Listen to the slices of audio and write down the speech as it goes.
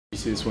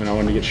This win, I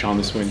wanted to get Sean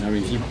this win. I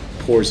mean, he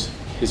pours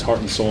his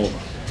heart and soul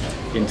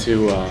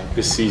into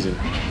this season,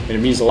 and it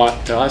means a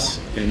lot to us,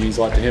 and it means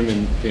a lot to him.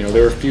 And you know,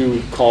 there were a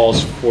few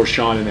calls for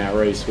Sean in that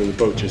race where the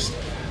boat just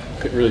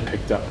really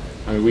picked up.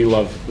 I mean, we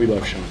love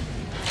Sean.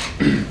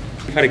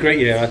 We've had a great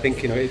year. I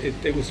think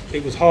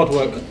it was hard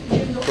work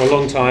for a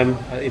long time.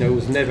 It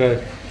was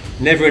never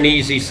an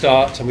easy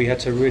start, and we had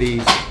to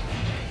really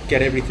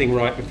get everything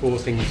right before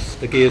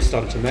the gears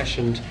started to mesh.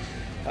 And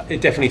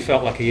it definitely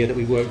felt like a year that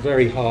we worked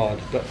very hard,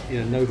 but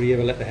nobody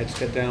ever let the heads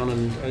get down.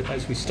 And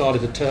as we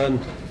started to turn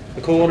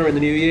the corner in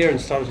the new year and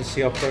started to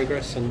see our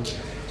progress, and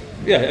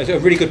it's a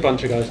really good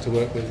bunch of guys to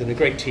work with and a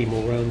great team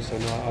all round. So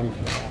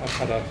I've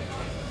had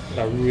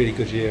a really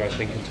good year, I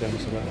think, in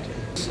terms of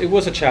that. It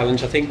was a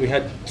challenge. I think we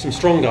had some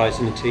strong guys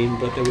in the team,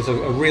 but there was a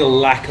real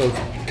lack of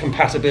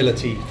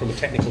compatibility from a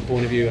technical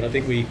point of view, and I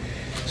think we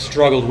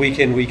struggled week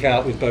in, week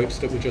out with boats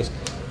that were just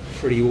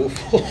pretty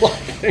awful, I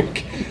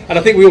think. And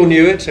I think we all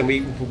knew it, and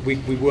we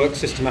worked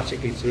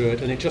systematically through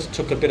it, and it just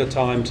took a bit of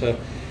time to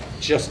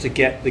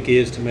get the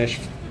gears to mesh,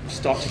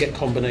 start to get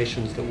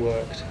combinations that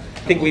worked.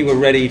 I think we were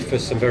ready for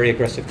some very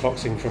aggressive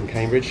coxing from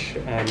Cambridge,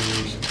 and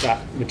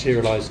that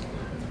materialised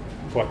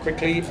quite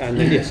quickly. And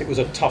then yes, it was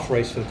a tough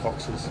race for the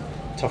coxers,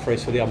 tough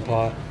race for the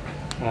umpire,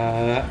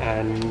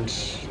 and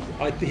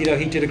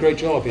he did a great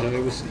job.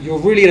 You're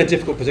really in a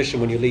difficult position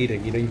when you're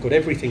leading. You've got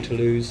everything to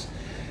lose.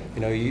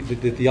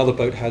 The other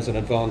boat has an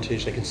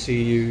advantage. They can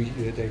see you.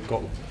 They've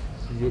got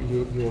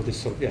you're this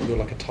sort of you're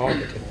like a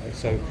target in a way.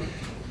 So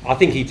I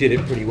think he did it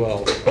pretty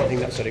well. I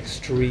think that's an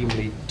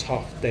extremely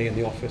tough day in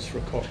the office for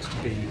a cox to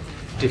be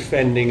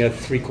defending a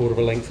 3/4 of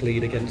a length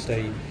lead against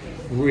a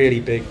really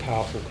big,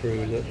 powerful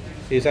crew that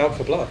is out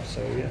for blood.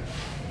 So yeah,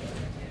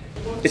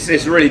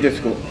 it's really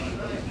difficult,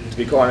 to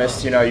be quite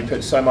honest. You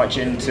put so much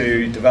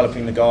into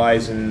developing the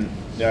guys, and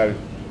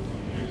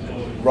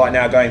right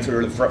now going through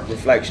a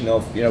reflection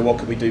of what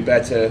could we do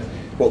better,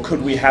 what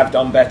could we have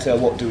done better,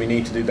 what do we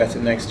need to do better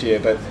next year.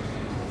 But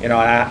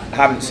I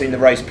haven't seen the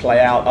race play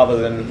out other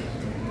than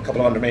a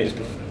couple of hundred metres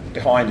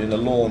behind in the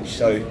launch,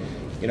 so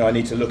I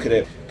need to look at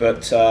it.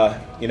 But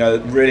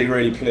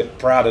really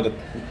proud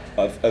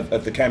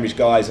of the Cambridge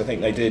guys. I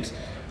think they did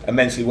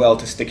immensely well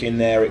to stick in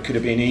there. It could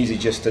have been easy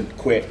just to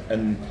quit,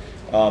 and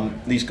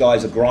these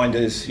guys are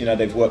grinders.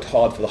 They've worked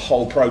hard for the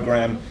whole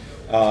programme,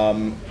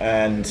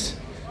 and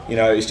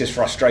it's just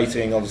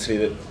frustrating, obviously,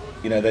 that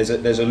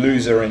there's a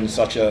loser in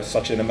such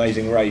an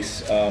amazing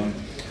race.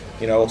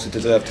 Also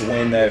deserve to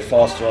win. They're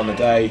faster on the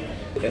day.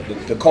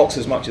 The cox,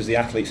 as much as the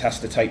athletes, has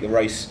to take the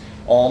race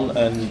on,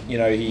 and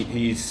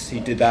he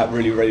did that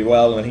really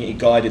well, and I think he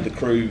guided the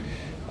crew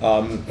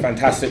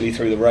fantastically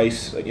through the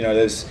race.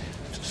 There's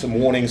some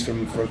warnings for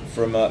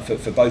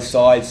both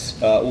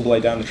sides all the way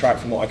down the track,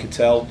 from what I could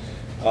tell,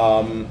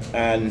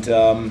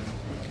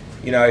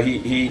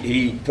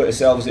 he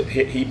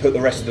put the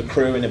rest of the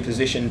crew in a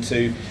position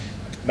to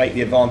make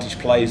the advantage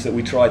plays that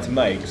we tried to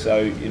make.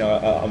 So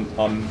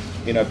I'm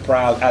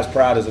proud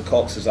as a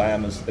cox as I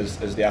am as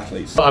the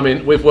athletes. I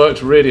mean, we've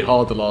worked really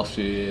hard the last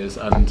few years,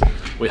 and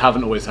we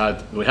haven't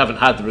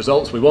had the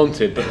results we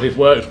wanted, but we've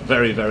worked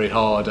very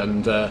hard,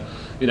 and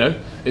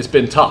it's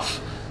been tough,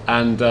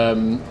 and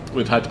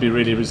we've had to be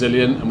really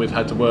resilient, and we've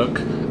had to work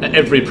at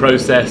every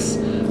process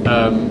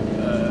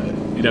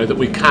that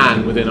we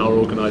can within our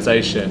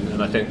organisation,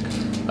 and I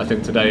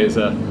think today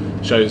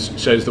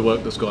shows the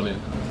work that's gone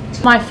in.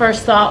 My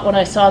first thought when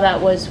I saw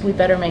that was, we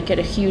better make it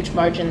a huge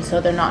margin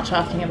so they're not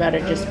talking about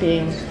it just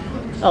being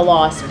a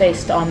loss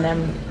based on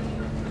them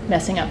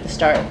messing up the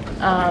start.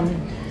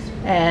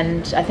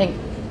 And I think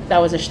that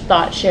was a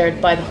thought shared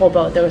by the whole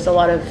boat.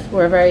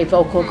 We're a very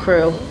vocal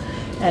crew,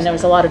 and there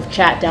was a lot of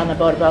chat down the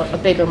boat about a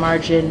bigger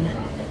margin,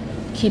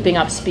 keeping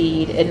up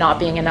speed, it not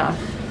being enough.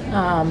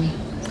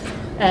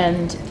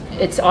 And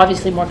it's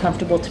obviously more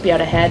comfortable to be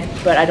out ahead,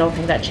 but I don't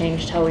think that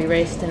changed how we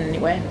raced in any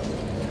way.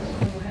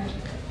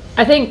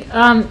 I think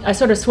I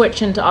sort of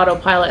switch into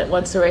autopilot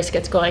once the race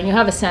gets going. You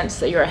have a sense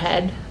that you're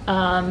ahead,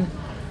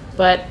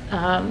 but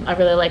I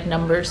really like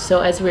numbers. So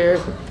as we were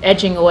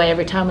edging away,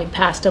 every time we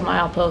passed a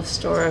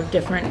milepost or a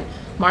different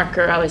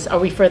marker, are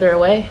we further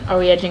away? Are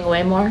we edging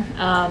away more?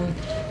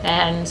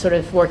 And sort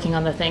of working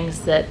on the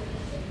things that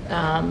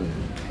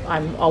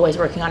I'm always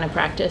working on in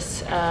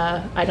practice.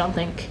 I don't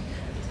think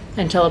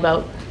until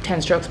about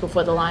 10 strokes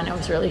before the line I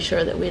was really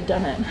sure that we had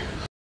done it.